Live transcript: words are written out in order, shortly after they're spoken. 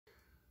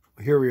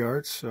Here we are.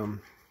 It's a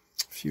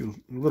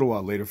little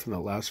while later from the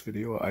last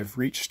video. I've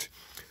reached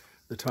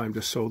the time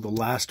to sew the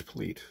last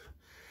pleat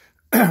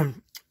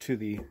to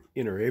the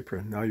inner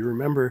apron. Now you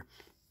remember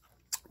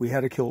we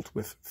had a kilt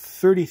with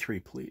 33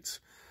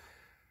 pleats,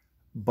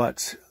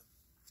 but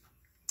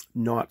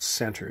not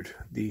centered.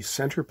 The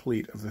center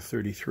pleat of the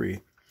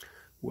 33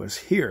 was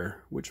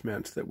here, which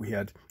meant that we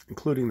had,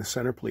 including the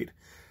center pleat,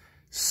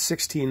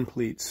 16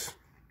 pleats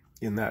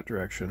in that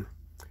direction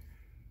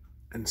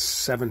and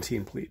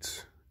 17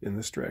 pleats in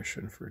this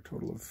direction for a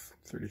total of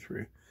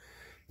 33.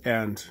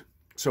 And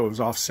so it was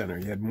off center.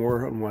 You had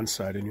more on one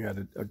side, and you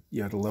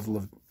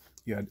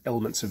had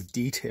elements of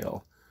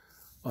detail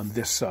on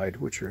this side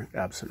which are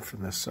absent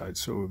from this side.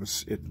 So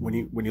when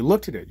you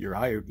looked at it, your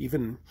eye,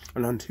 even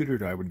an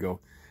untutored eye, would go,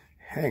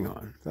 hang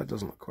on, that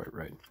doesn't look quite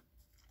right.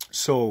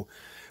 So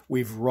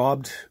we've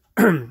robbed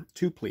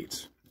 2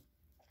 pleats.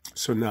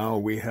 So now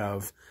we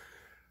have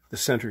the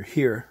center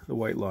here, the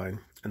white line,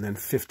 and then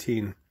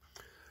 15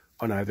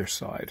 on either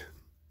side.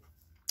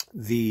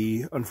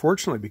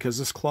 Unfortunately, because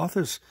this cloth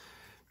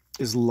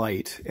is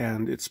light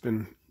and it's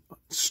been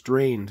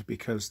strained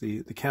because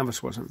the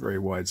canvas wasn't very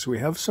wide, so we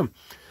have some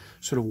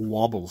sort of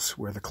wobbles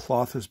where the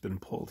cloth has been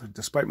pulled.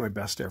 Despite my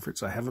best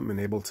efforts, I haven't been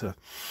able to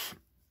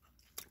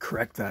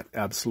correct that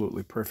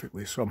absolutely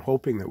perfectly. So I'm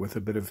hoping that with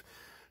a bit of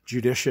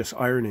judicious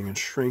ironing and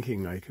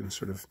shrinking, I can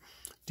sort of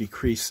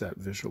decrease that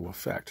visual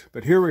effect.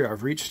 But here we are.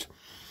 I've reached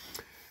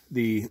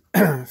the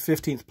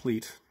 15th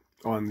pleat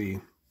on the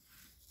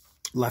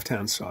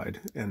left-hand side,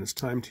 and it's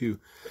time to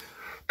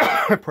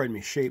pardon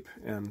me, shape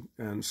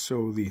and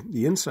sew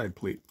the inside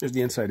pleat,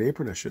 the inside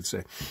apron, I should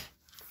say.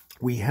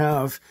 We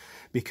have,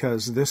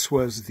 because this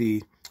was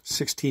the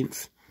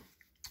 16th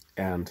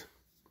and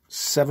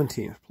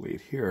 17th pleat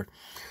here,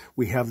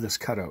 we have this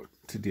cutout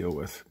to deal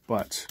with,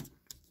 but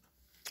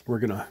we're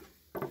going to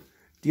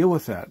deal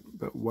with that.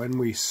 But when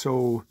we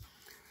sew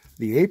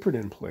the apron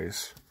in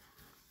place,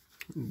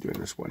 I'm doing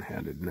this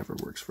one-handed, it never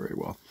works very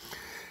well.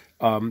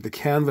 The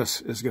canvas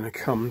is going to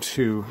come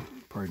to,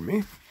 pardon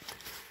me,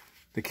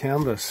 the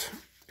canvas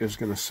is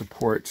going to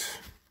support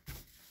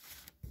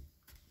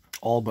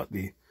all but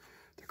the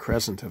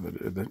crescent of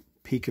it, or the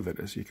peak of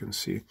it, as you can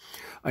see.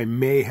 I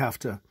may have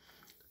to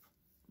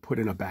put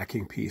in a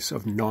backing piece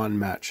of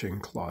non-matching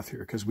cloth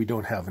here, because we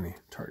don't have any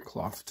tartan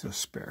cloth to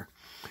spare.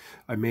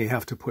 I may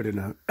have to put in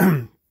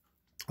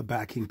a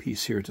backing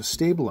piece here to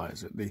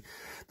stabilize it.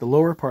 The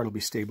lower part will be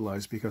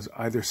stabilized because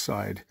either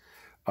side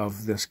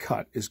of this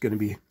cut is going to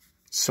be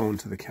sewn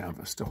to the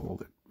canvas to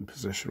hold it in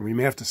position. We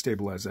may have to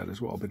stabilize that as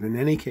well, but in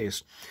any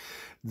case,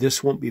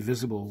 this won't be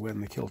visible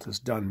when the kilt is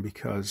done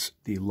because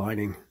the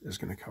lining is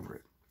going to cover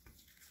it.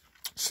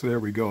 So there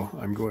we go.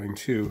 I'm going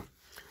to,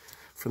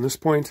 from this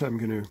point, I'm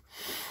going to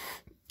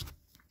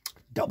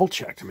double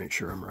check to make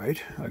sure I'm right.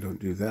 I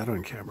don't do that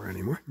on camera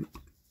anymore.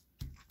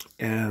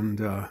 And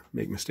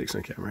make mistakes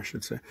on camera, I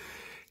should say.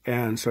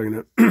 And so I'm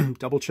going to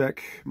double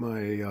check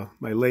my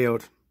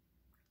layout,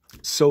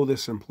 sew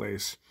this in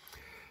place,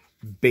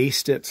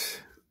 baste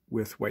it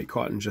with white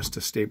cotton just to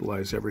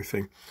stabilize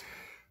everything.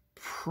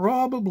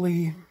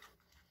 Probably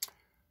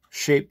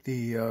shape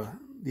the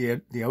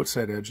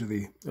outside edge of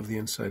the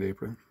inside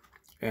apron,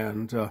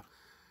 and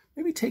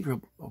maybe take a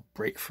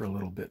break for a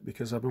little bit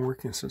because I've been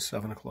working since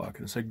 7 o'clock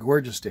and it's a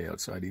gorgeous day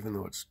outside, even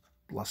though it's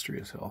blustery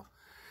as hell.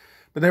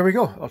 But there we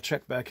go. I'll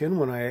check back in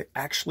when I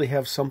actually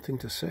have something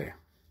to say.